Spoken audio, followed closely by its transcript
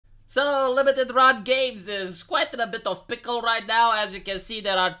So, Limited Run Games is quite in a bit of pickle right now. As you can see,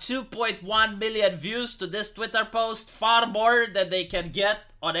 there are 2.1 million views to this Twitter post, far more than they can get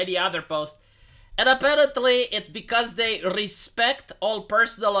on any other post. And apparently, it's because they respect all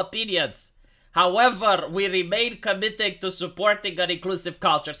personal opinions. However, we remain committed to supporting an inclusive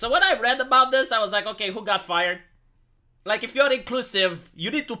culture. So when I read about this, I was like, okay, who got fired? Like, if you're inclusive,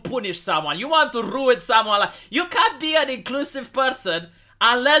 you need to punish someone. You want to ruin someone. You can't be an inclusive person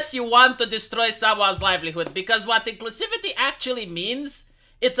unless you want to destroy someone's livelihood. Because what inclusivity actually means,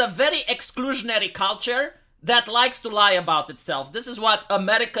 it's a very exclusionary culture that likes to lie about itself. This is what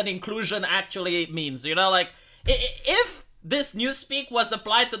American inclusion actually means. You know, like, if this newspeak was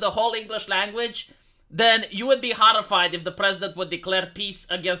applied to the whole English language, then you would be horrified if the president would declare peace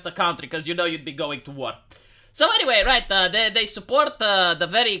against the country, because you know you'd be going to war. So anyway, right, they support the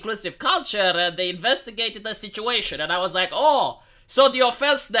very inclusive culture, and they investigated the situation, and I was like, oh, so the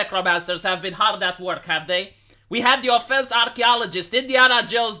offense necromancers have been hard at work, have they? We had the offense archaeologist, Indiana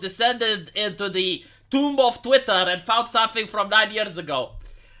Jones, descended into the tomb of Twitter and found something from 9 years ago.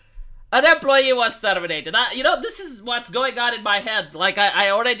 An employee was terminated. You know, this is what's going on in my head. Like, I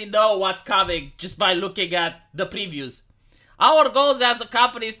already know what's coming just by looking at the previews. Our goals as a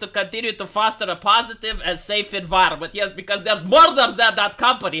company is to continue to foster a positive and safe environment. Yes, because there's murders at that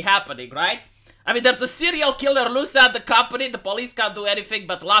company happening, right? I mean, there's a serial killer loose at the company. The police can't do anything,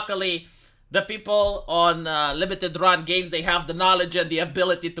 but luckily, the people on Limited Run Games, they have the knowledge and the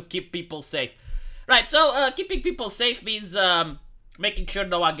ability to keep people safe. Right, so keeping people safe means making sure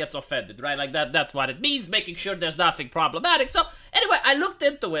no one gets offended, right? Like, that's what it means, making sure there's nothing problematic. So, anyway, I looked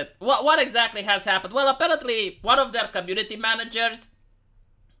into it. What exactly has happened? Well, apparently, one of their community managers,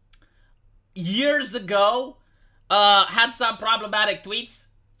 years ago, had some problematic tweets.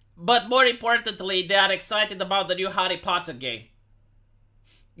 But more importantly, they are excited about the new Harry Potter game.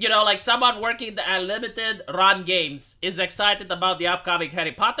 You know, like someone working at Limited Run Games is excited about the upcoming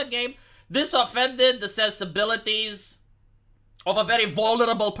Harry Potter game. This offended the sensibilities of a very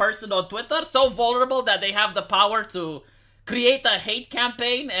vulnerable person on Twitter. So vulnerable that they have the power to create a hate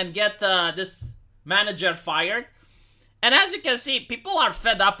campaign and get this manager fired. And as you can see, people are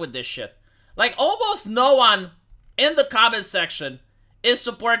fed up with this shit. Like, almost no one in the comment section is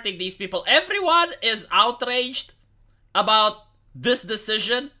supporting these people. Everyone is outraged about this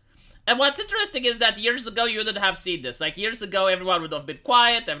decision. And what's interesting is that years ago, you wouldn't have seen this. Like, years ago, everyone would have been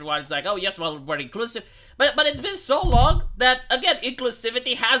quiet. Everyone's like, oh, yes, well, we're inclusive. But it's been so long that, again,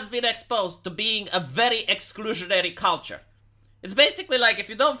 inclusivity has been exposed to being a very exclusionary culture. It's basically like, if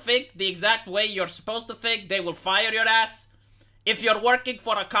you don't think the exact way you're supposed to think, they will fire your ass. If you're working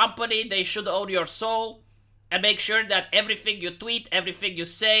for a company, they should own your soul and make sure that everything you tweet, everything you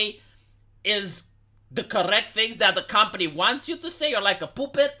say is the correct things that the company wants you to say. You're like a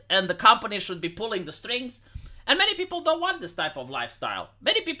puppet, and the company should be pulling the strings. And many people don't want this type of lifestyle.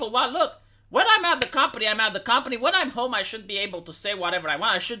 Many people want, look, when I'm at the company, I'm at the company. When I'm home, I should be able to say whatever I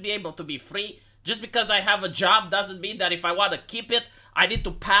want. I should be able to be free. Just because I have a job doesn't mean that if I want to keep it, I need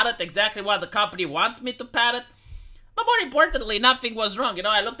to parrot exactly what the company wants me to parrot. But more importantly, nothing was wrong. You know,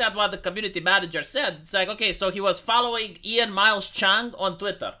 I looked at what the community manager said. It's like, okay, so he was following Ian Miles Chang on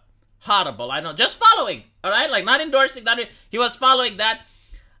Twitter. Horrible, I know. Just following, all right? Like, not endorsing, he was following that.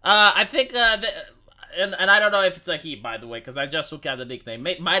 I think, and I don't know if it's a he, by the way, because I just looked at the nickname.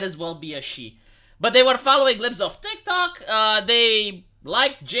 Might as well be a she. But they were following Libs of TikTok. They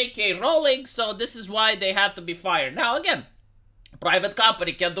liked J.K. Rowling, so this is why they had to be fired. Now, again, private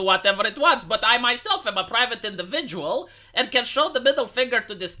company can do whatever it wants, but I myself am a private individual and can show the middle finger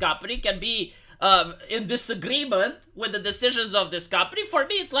to this company, can be in disagreement with the decisions of this company. For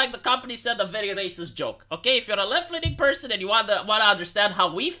me, it's like the company said a very racist joke. Okay, if you're a left-leaning person and you want to understand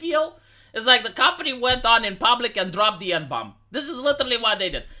how we feel, it's like the company went on in public and dropped the N-bomb. This is literally what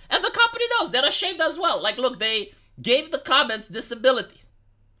they did. And the company knows. They're ashamed as well. Like, look, they gave the comments disabilities.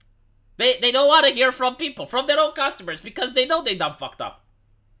 They don't want to hear from people, from their own customers, because they know they done fucked up.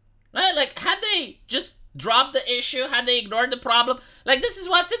 Right? Like, had they just dropped the issue, had they ignored the problem, like, this is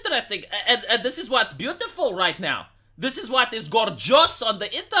what's interesting, and this is what's beautiful right now. This is what is gorgeous on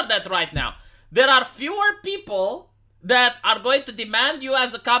the internet right now. There are fewer people that are going to demand you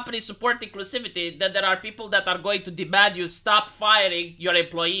as a company support inclusivity than there are people that are going to demand you stop firing your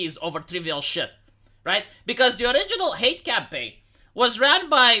employees over trivial shit. Right? Because the original hate campaign was ran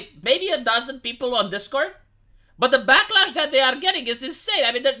by maybe a dozen people on Discord, but the backlash that they are getting is insane.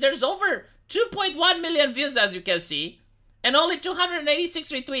 I mean, there's over 2.1 million views, as you can see, and only 286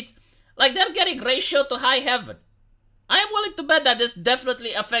 retweets. Like, they're getting ratio to high heaven. I am willing to bet that this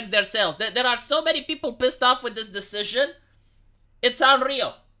definitely affects their sales. There are so many people pissed off with this decision. It's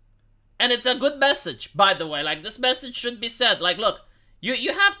unreal. And it's a good message, by the way. Like, this message should be said. Like, look,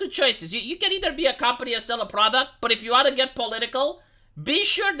 you have two choices. You can either be a company and sell a product, but if you want to get political, be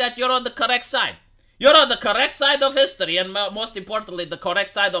sure that you're on the correct side. You're on the correct side of history, and most importantly, the correct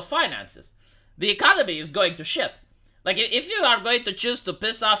side of finances. The economy is going to shit. Like, if you are going to choose to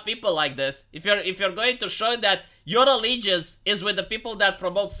piss off people like this, if you're going to show that your allegiance is with the people that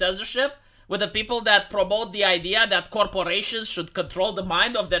promote censorship, with the people that promote the idea that corporations should control the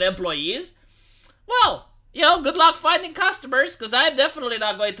mind of their employees, well, you know, good luck finding customers, because I'm definitely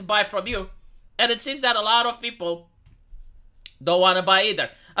not going to buy from you. And it seems that a lot of people don't want to buy either.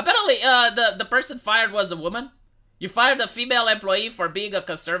 Apparently, the person fired was a woman. You fired a female employee for being a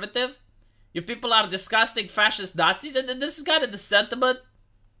conservative. You people are disgusting fascist Nazis, and this is kind of the sentiment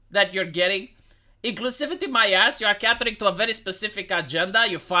that you're getting. Inclusivity, my ass, you are catering to a very specific agenda.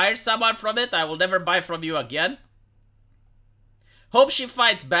 You fired someone from it. I will never buy from you again. Hope she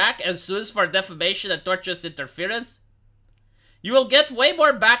fights back and sues for defamation and tortious interference. You will get way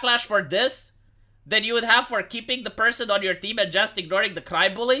more backlash for this than you would have for keeping the person on your team and just ignoring the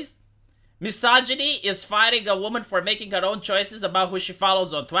crime bullies. Misogyny is firing a woman for making her own choices about who she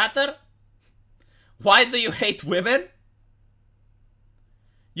follows on Twitter. Why do you hate women?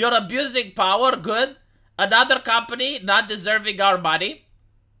 You're abusing power, good. Another company not deserving our money.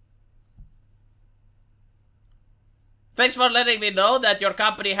 Thanks for letting me know that your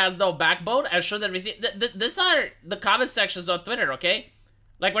company has no backbone and shouldn't receive... These are the comment sections on Twitter, okay?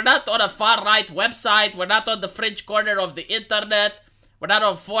 Like, we're not on a far-right website. We're not on the fringe corner of the internet. We're not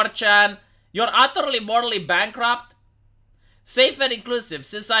on 4chan. You're utterly morally bankrupt. Safe and inclusive.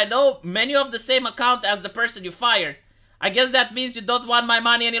 Since I know many of the same account as the person you fired, I guess that means you don't want my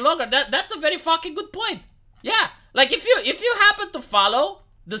money any longer. That's a very fucking good point. Yeah, like if you happen to follow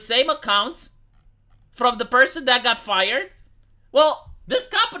the same accounts from the person that got fired, well, this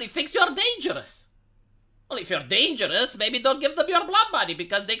company thinks you're dangerous. Well, if you're dangerous, maybe don't give them your blood money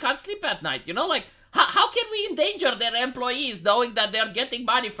because they can't sleep at night, you know? Like, how can we endanger their employees knowing that they're getting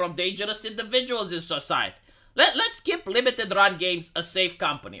money from dangerous individuals in society? Let's keep limited run games a safe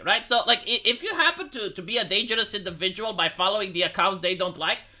company, right? So, like, if you happen to be a dangerous individual by following the accounts they don't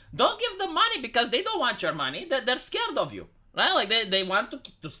like, don't give them money because they don't want your money. They're scared of you, right? Like, they want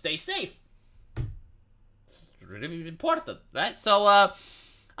to stay safe. It's really important, right? So,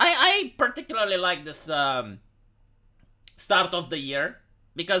 I particularly like this start of the year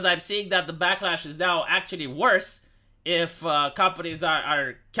because I'm seeing that the backlash is now actually worse if companies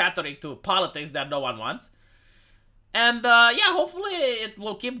are catering to politics that no one wants. And, yeah, hopefully it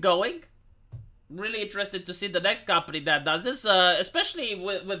will keep going. Really interested to see the next company that does this, especially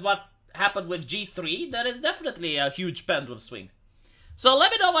with what happened with G3. That is definitely a huge pendulum swing. So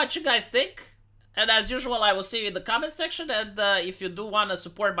let me know what you guys think. And as usual, I will see you in the comment section. And if you do want to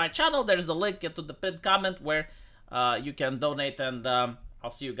support my channel, there's a link into the pinned comment where you can donate. And I'll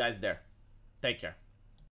see you guys there. Take care.